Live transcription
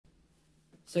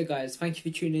So guys, thank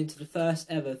you for tuning in to the first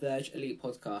ever Verge Elite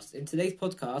podcast. In today's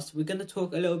podcast, we're going to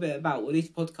talk a little bit about what these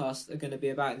podcasts are going to be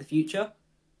about in the future.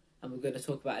 And we're going to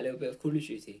talk about a little bit of Call of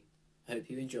Duty. I hope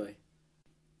you enjoy.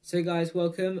 So guys,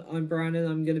 welcome. I'm Brandon.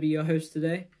 I'm going to be your host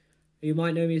today. You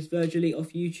might know me as Verge Elite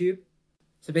off YouTube.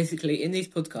 So basically, in these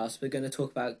podcasts, we're going to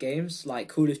talk about games like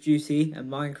Call of Duty and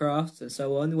Minecraft and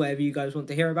so on. Whatever you guys want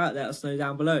to hear about, let us know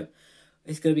down below.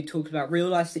 It's going to be talking about real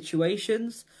life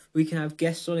situations. We can have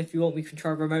guests on if you want. We can try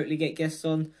remotely get guests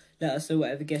on. Let us know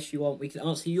whatever guests you want. We can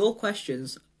answer your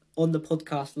questions on the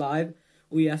podcast live.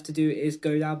 All you have to do is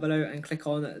go down below and click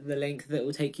on the link that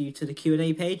will take you to the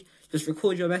Q&A page. Just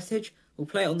record your message. We'll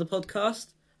play it on the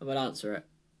podcast and we'll answer it.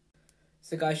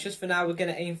 So guys, just for now, we're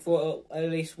going to aim for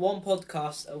at least one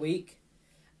podcast a week.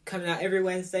 Coming out every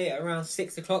Wednesday at around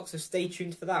 6 o'clock, so stay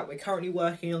tuned for that. We're currently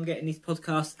working on getting these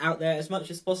podcasts out there as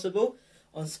much as possible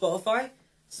on Spotify.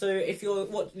 So if you're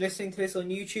listening to this on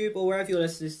YouTube or wherever you're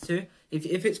listening to,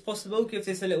 if it's possible, give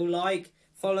this a little like,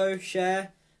 follow,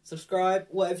 share, subscribe,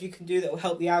 whatever you can do that will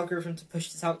help the algorithm to push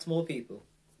this out to more people.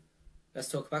 Let's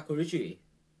talk about Call of Duty.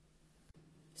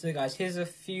 So guys, here's a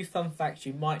few fun facts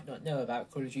you might not know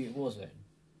about Call of Duty Warzone.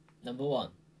 Number 1.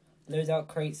 Loadout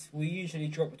crates will usually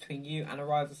drop between you and a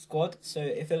rival squad, so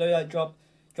if a loadout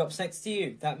drops next to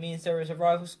you, that means there is a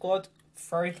rival squad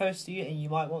very close to you and you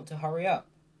might want to hurry up.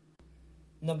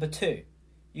 Number 2.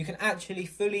 You can actually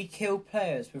fully kill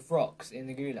players with rocks in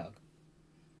the Gulag.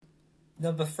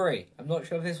 Number 3. I'm not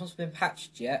sure if this one's been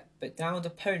patched yet, but downed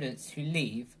opponents who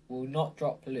leave will not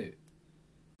drop loot.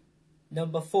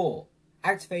 Number 4.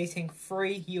 Activating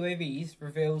 3 UAVs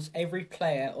reveals every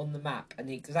player on the map and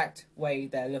the exact way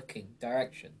they're looking,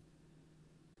 direction.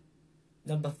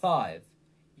 Number 5.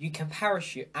 You can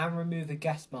parachute and remove a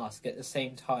gas mask at the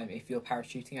same time if you're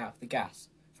parachuting out of the gas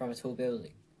from a tall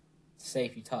building to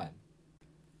save you time.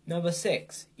 Number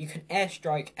 6. You can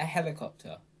airstrike a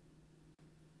helicopter.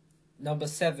 Number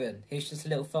 7. Here's just a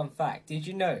little fun fact. Did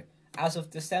you know, as of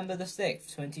December the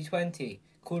 6th, 2020,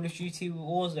 Call of Duty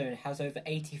Warzone has over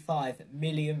 85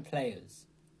 million players.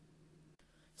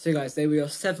 So guys, there were your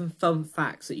 7 fun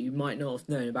facts that you might not have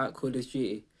known about Call of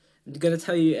Duty. I'm going to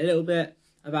tell you a little bit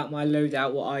about my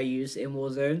loadout, what I use in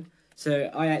Warzone. So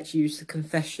I actually use the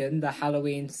Confession, the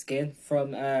Halloween skin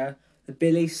from the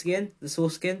Billy skin, the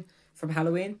Source skin from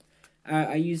Halloween.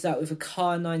 I use that with a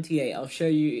Kar 98. I'll show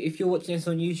you, if you're watching this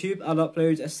on YouTube, I'll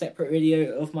upload a separate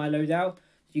video of my loadout.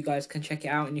 You guys can check it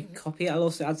out and you can copy it. I'll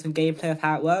also add some gameplay of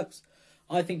how it works.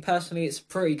 I think personally it's a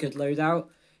pretty good loadout.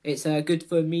 It's good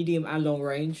for medium and long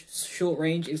range. Short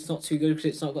range, it's not too good because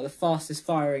it's not got the fastest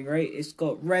firing rate. It's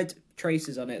got red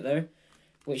traces on it though,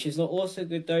 which is not also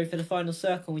good though for the final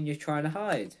circle when you're trying to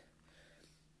hide.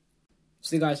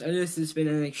 So guys, I know this has been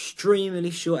an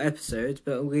extremely short episode,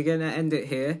 but we're going to end it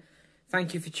here.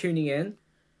 Thank you for tuning in.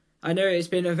 I know it's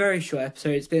been a very short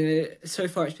episode. So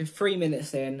far it's been 3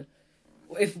 minutes in.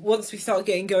 Once we start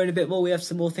getting going a bit more, we have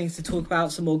some more things to talk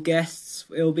about, some more guests.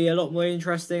 It'll be a lot more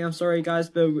interesting. I'm sorry, guys,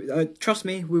 but trust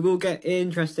me, we will get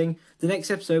interesting. The next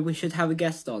episode, we should have a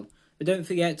guest on. But don't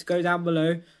forget to go down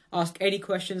below, ask any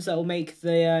questions that will make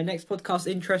the next podcast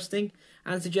interesting,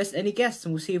 and suggest any guests,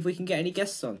 and we'll see if we can get any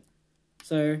guests on.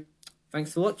 So,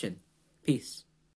 thanks for watching. Peace.